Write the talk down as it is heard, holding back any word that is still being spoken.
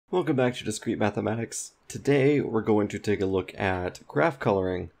Welcome back to Discrete Mathematics. Today we're going to take a look at graph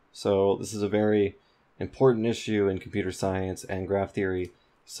coloring. So this is a very important issue in computer science and graph theory.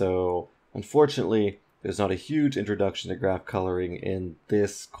 So unfortunately, there's not a huge introduction to graph coloring in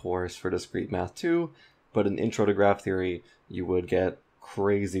this course for Discrete Math 2, but in Intro to Graph Theory, you would get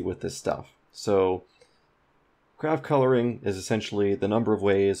crazy with this stuff. So graph coloring is essentially the number of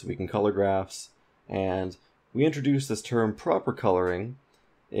ways we can color graphs, and we introduce this term proper coloring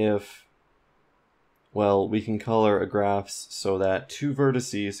if, well, we can color a graph so that two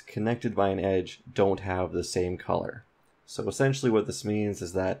vertices connected by an edge don't have the same color. So essentially what this means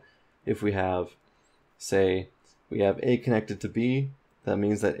is that if we have, say, we have A connected to B, that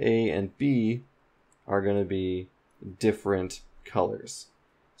means that A and B are going to be different colors.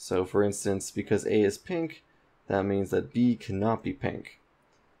 So for instance, because A is pink, that means that B cannot be pink.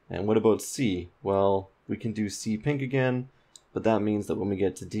 And what about C? Well, we can do C pink again, but that means that when we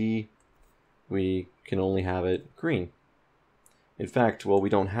get to D, we can only have it green. In fact, well, we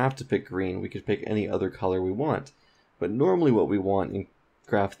don't have to pick green. We could pick any other color we want. But normally what we want in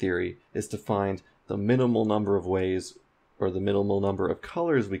graph theory is to find the minimal number of ways or the minimal number of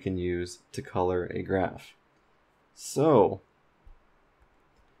colors we can use to color a graph. So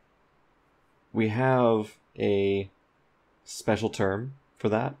we have a special term for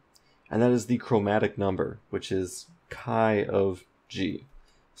that, and that is the chromatic number, which is chi of G.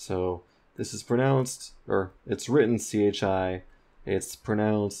 So this is pronounced, or it's written CHI, it's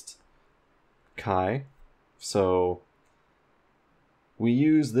pronounced chi. So we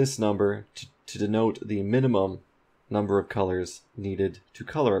use this number to denote the minimum number of colors needed to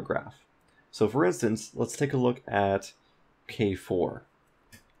color a graph. So for instance, let's take a look at K4.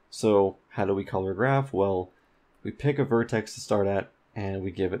 So how do we color a graph? Well, we pick a vertex to start at and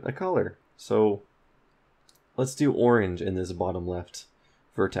we give it a color. So let's do orange in this bottom left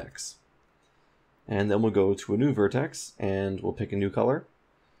vertex. And then we'll go to a new vertex and we'll pick a new color.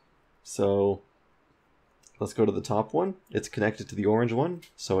 So let's go to the top one. It's connected to the orange one,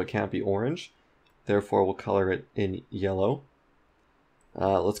 so it can't be orange. Therefore, we'll color it in yellow.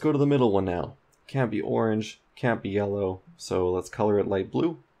 Let's go to the middle one now. Can't be orange, can't be yellow, so let's color it light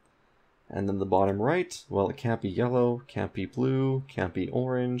blue. And then the bottom right, well, it can't be yellow, can't be blue, can't be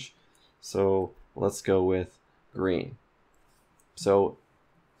orange, so let's go with green. So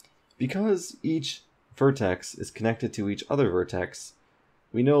because each vertex is connected to each other vertex,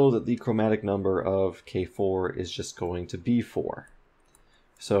 we know that the chromatic number of K4 is just going to be 4.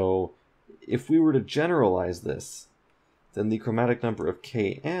 So if we were to generalize this, then the chromatic number of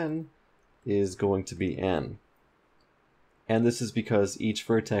Kn is going to be n. And this is because each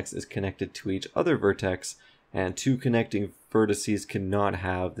vertex is connected to each other vertex, and two connecting vertices cannot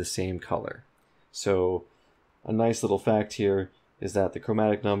have the same color. So a nice little fact here is that the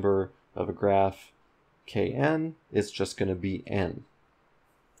chromatic number of a graph Kn is just going to be n.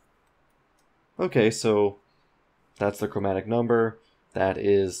 Okay, so that's the chromatic number. That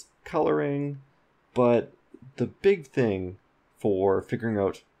is coloring. But the big thing for figuring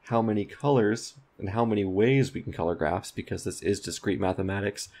out how many colors and how many ways we can color graphs, because this is discrete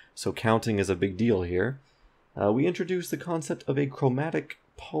mathematics, so counting is a big deal here, we introduce the concept of a chromatic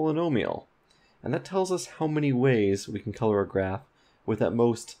polynomial. And that tells us how many ways we can color a graph with at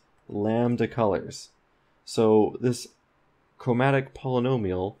most lambda colors. So this chromatic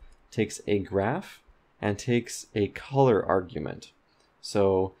polynomial takes a graph and takes a color argument.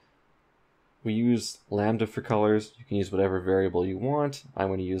 So we use lambda for colors. You can use whatever variable you want. I'm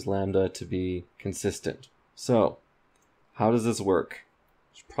going to use lambda to be consistent. So how does this work?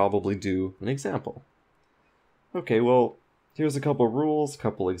 Should probably do an example. Okay, well, here's a couple rules, a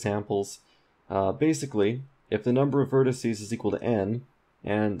couple examples. Basically, if the number of vertices is equal to n,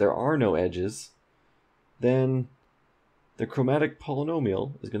 and there are no edges, then the chromatic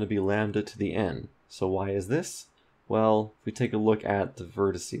polynomial is going to be lambda to the n. So why is this? Well, if we take a look at the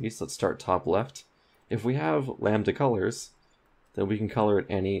vertices, let's start top left. If we have lambda colors, then we can color at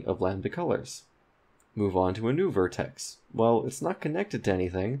any of lambda colors. Move on to a new vertex. Well, it's not connected to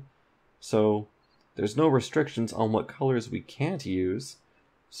anything, so there's no restrictions on what colors we can't use,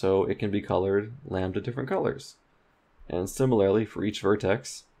 so it can be colored lambda different colors. And similarly, for each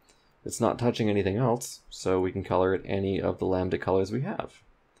vertex, it's not touching anything else, so we can color it any of the lambda colors we have.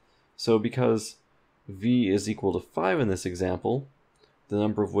 So because v is equal to 5 in this example, the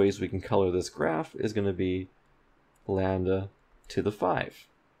number of ways we can color this graph is going to be lambda to the 5.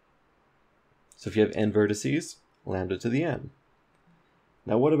 So if you have n vertices, lambda to the n.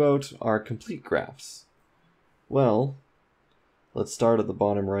 Now what about our complete graphs? Well, let's start at the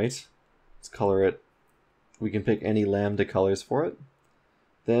bottom right. Let's color it. We can pick any lambda colors for it.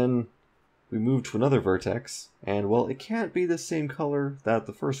 Then we move to another vertex, and well, it can't be the same color that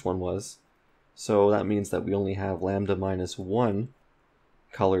the first one was. So that means that we only have lambda minus 1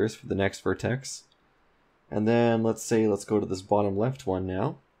 colors for the next vertex. And then let's go to this bottom left one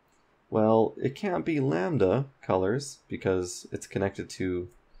now. Well, it can't be lambda colors because it's connected to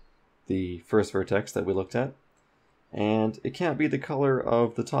the first vertex that we looked at. And it can't be the color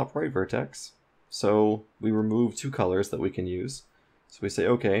of the top right vertex. So we remove 2 colors that we can use. So we say,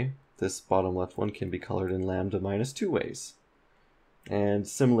 okay, this bottom left one can be colored in lambda minus 2 ways. And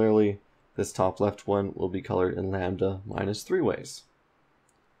similarly, this top left one will be colored in lambda minus 3 ways.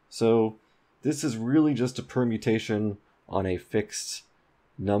 So this is really just a permutation on a fixed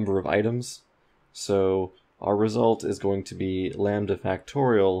number of items. So our result is going to be lambda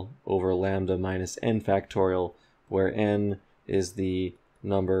factorial over lambda minus n factorial, where n is the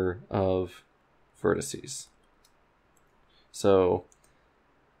number of vertices. So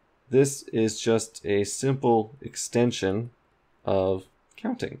this is just a simple extension of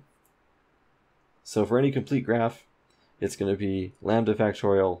counting. So for any complete graph, it's going to be lambda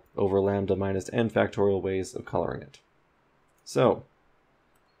factorial over lambda minus n factorial ways of coloring it. So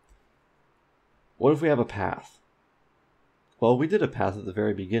what if we have a path? Well, we did a path at the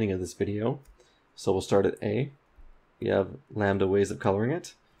very beginning of this video. So we'll start at A. We have lambda ways of coloring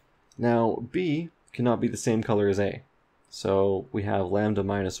it. Now B cannot be the same color as A. So we have lambda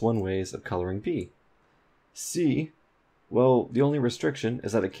minus 1 ways of coloring B. C, well, the only restriction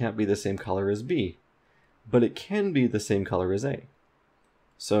is that it can't be the same color as B. But it can be the same color as A.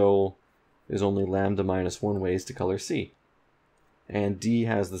 So there's only lambda minus 1 ways to color C. And D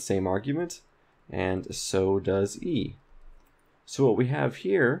has the same argument, and so does E. So what we have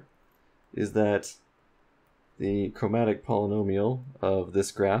here is that the chromatic polynomial of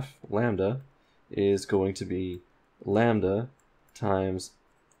this graph, lambda, is going to be lambda times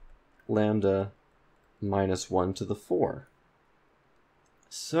lambda minus 1 to the 4.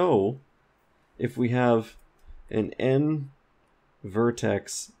 So if we have an n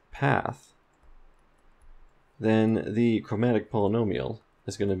vertex path, then the chromatic polynomial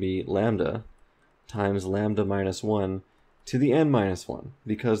is going to be lambda times lambda minus 1 to the n minus 1,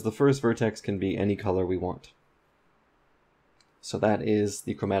 because the first vertex can be any color we want. So that is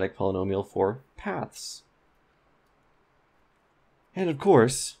the chromatic polynomial for paths. And of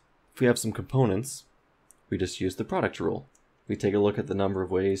course, if we have some components, we just use the product rule. We take a look at the number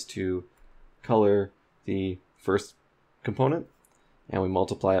of ways to color the first component, and we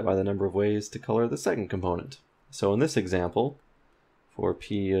multiply it by the number of ways to color the second component. So in this example, for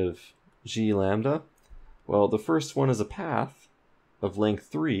p of g lambda, well, the first one is a path of length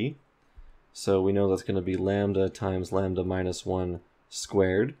 3, so we know that's going to be lambda times lambda minus 1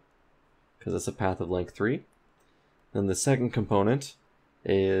 squared, because it's a path of length 3. Then the second component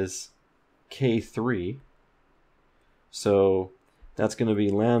is k3, so that's going to be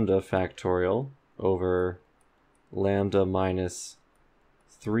lambda factorial over lambda minus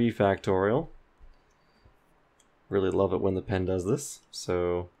 3 factorial. Really love it when the pen does this.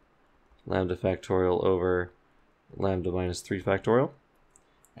 So lambda factorial over lambda minus 3 factorial.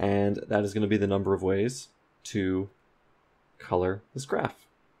 And that is going to be the number of ways to color this graph.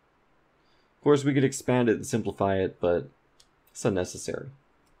 Of course, we could expand it and simplify it, but it's unnecessary.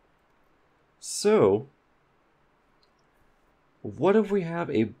 So what if we have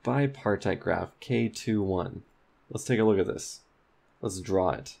a bipartite graph, K21? Let's take a look at this. Let's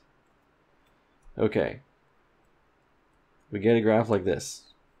draw it. Okay. We get a graph like this.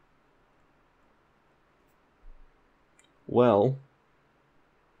 Well,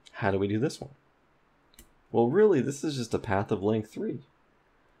 how do we do this one? Well, really, this is just a path of length 3.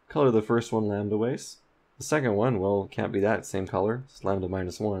 Color the first one lambda ways. The second one, well, can't be that same color. It's lambda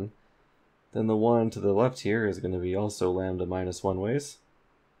minus 1. Then the one to the left here is going to be also lambda minus 1 ways.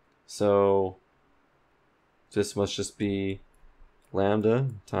 So this must just be lambda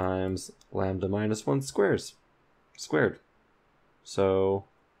times lambda minus 1 squared. So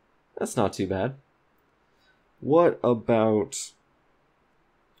that's not too bad. What about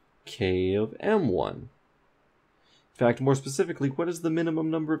k of m1? In fact, more specifically, what is the minimum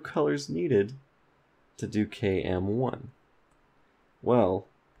number of colors needed to do km1? Well,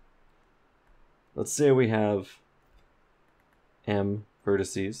 let's say we have m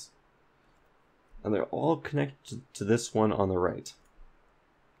vertices, and they're all connected to this one on the right.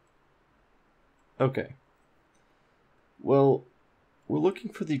 Okay. Well, we're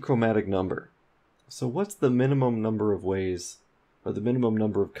looking for the chromatic number. So what's the minimum number of ways, or the minimum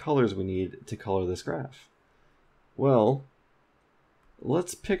number of colors we need to color this graph? Well,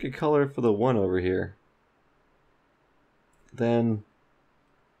 let's pick a color for the 1 over here. Then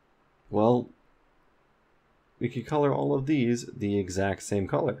Well, we could color all of these the exact same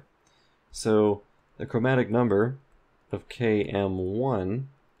color. So the chromatic number of Km1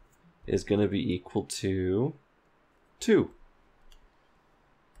 is going to be equal to 2.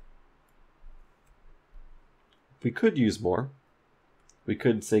 We could use more. We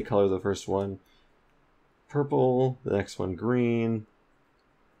could say color the first one purple, the next one green.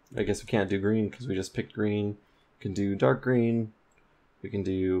 I guess we can't do green because we just picked green. We can do dark green. We can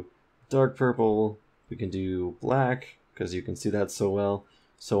do dark purple. We can do black because you can see that so well,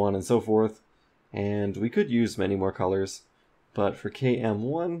 so on and so forth. And we could use many more colors, but for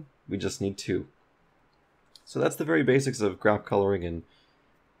Km1, we just need 2. So that's the very basics of graph coloring and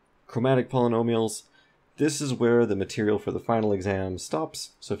chromatic polynomials. This is where the material for the final exam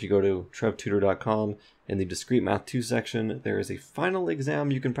stops. So if you go to TrevTutor.com, in the Discrete Math 2 section, there is a final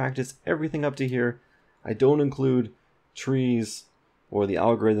exam. You can practice everything up to here. I don't include trees or the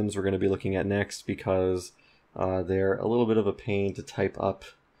algorithms we're going to be looking at next because they're a little bit of a pain to type up.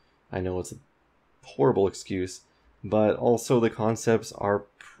 I know it's a horrible excuse, but also the concepts are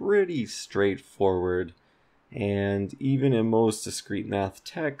pretty straightforward. And even in most discrete math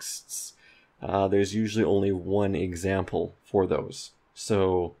texts, there's usually only one example for those.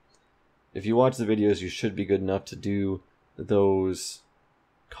 So if you watch the videos, you should be good enough to do those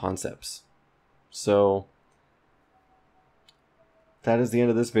concepts. So that is the end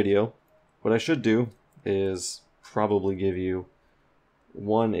of this video. What I should do is probably give you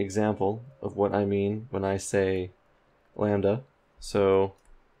one example of what I mean when I say lambda. So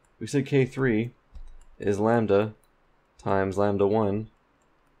we said K3 is lambda times lambda 1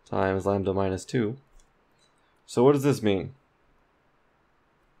 times lambda minus 2. So what does this mean?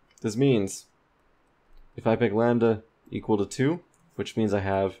 This means if I pick lambda equal to 2, which means I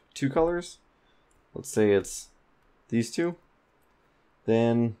have 2 colors, let's say it's these two,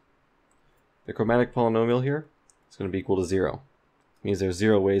 then the chromatic polynomial here is going to be equal to 0. It means there's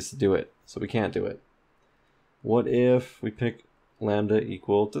 0 ways to do it, so we can't do it. What if we pick lambda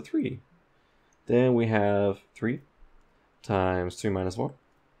equal to 3? Then we have 3 times 3 minus 1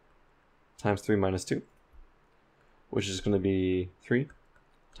 times 3 minus 2, which is going to be 3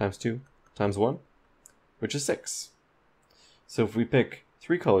 times 2 times 1, which is 6. So if we pick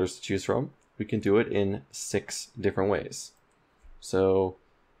 3 colors to choose from, we can do it in 6 different ways. So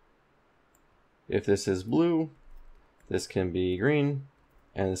if this is blue, this can be green,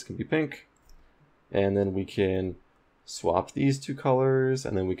 and this can be pink, and then we can swap these 2 colors,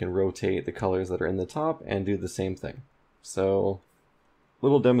 and then we can rotate the colors that are in the top and do the same thing. So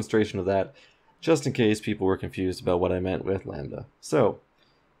little demonstration of that, just in case people were confused about what I meant with lambda. So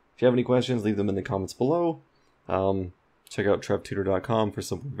if you have any questions, leave them in the comments below. Check out TrevTutor.com for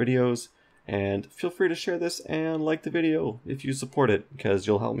some more videos, and feel free to share this and like the video if you support it, because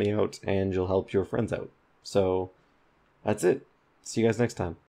you'll help me out and you'll help your friends out. So that's it. See you guys next time.